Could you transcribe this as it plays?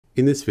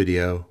In this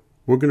video,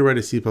 we're going to write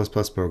a C++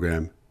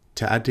 program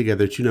to add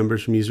together two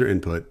numbers from user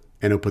input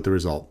and output the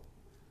result.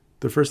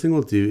 The first thing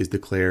we'll do is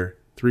declare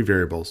three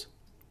variables.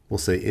 We'll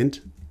say int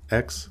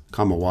x,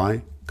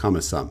 y,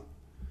 sum.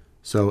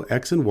 So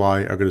x and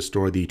y are going to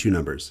store the two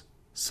numbers.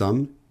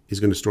 Sum is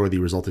going to store the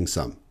resulting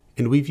sum.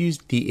 And we've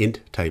used the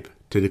int type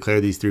to declare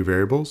these three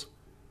variables,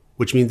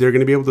 which means they're going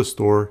to be able to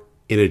store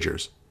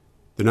integers.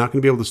 They're not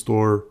going to be able to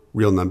store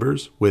real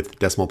numbers with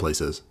decimal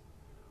places.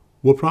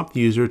 We'll prompt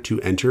the user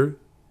to enter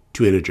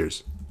two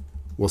integers.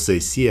 We'll say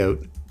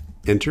cout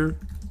enter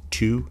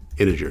two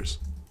integers.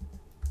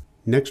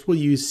 Next, we'll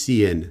use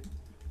cin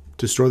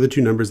to store the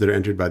two numbers that are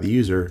entered by the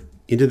user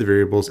into the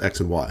variables x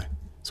and y.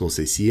 So we'll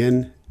say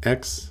cin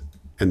x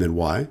and then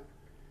y.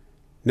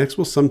 Next,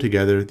 we'll sum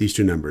together these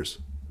two numbers.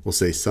 We'll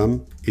say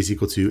sum is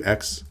equal to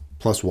x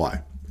plus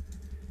y.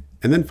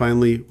 And then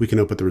finally, we can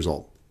output the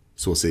result.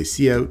 So we'll say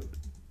cout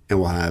and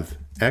we'll have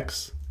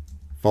x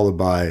followed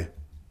by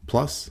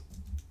plus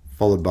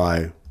followed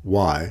by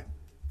y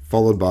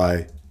followed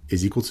by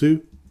is equal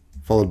to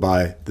followed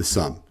by the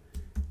sum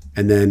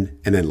and then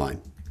an end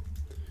line.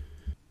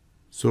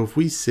 So if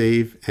we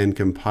save and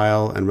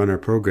compile and run our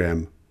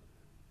program,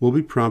 we'll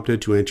be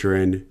prompted to enter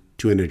in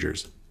two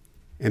integers.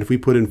 And if we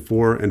put in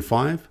 4 and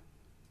 5,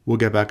 we'll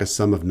get back a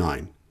sum of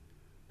 9.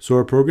 So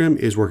our program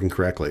is working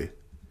correctly.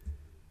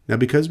 Now,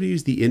 because we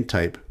use the int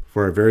type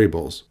for our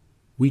variables,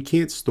 we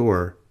can't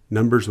store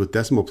numbers with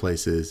decimal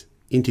places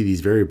into these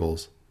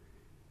variables.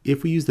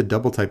 If we use the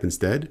double type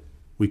instead,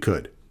 we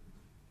could.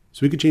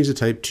 So we could change the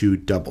type to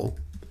double.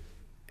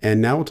 And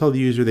now we'll tell the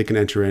user they can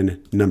enter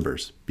in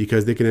numbers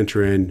because they can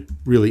enter in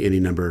really any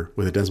number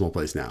with a decimal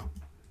place now.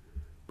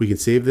 We can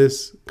save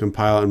this,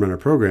 compile and run our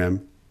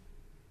program.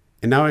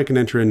 And now I can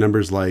enter in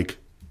numbers like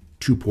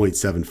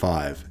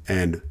 2.75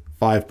 and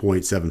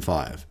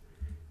 5.75.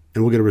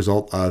 And we'll get a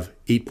result of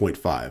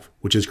 8.5,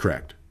 which is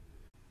correct.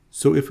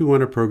 So if we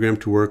want our program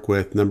to work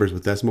with numbers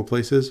with decimal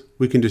places,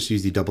 we can just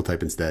use the double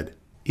type instead.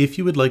 If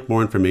you would like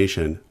more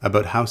information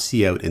about how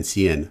cout and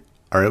cin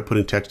are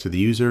outputting text to the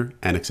user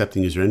and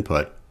accepting user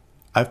input,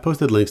 I've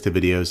posted links to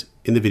videos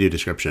in the video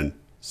description.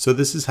 So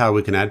this is how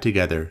we can add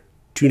together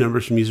two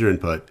numbers from user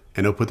input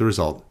and output the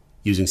result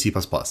using C++.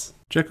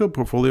 Check out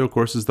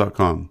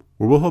portfoliocourses.com,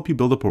 where we'll help you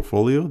build a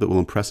portfolio that will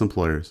impress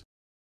employers.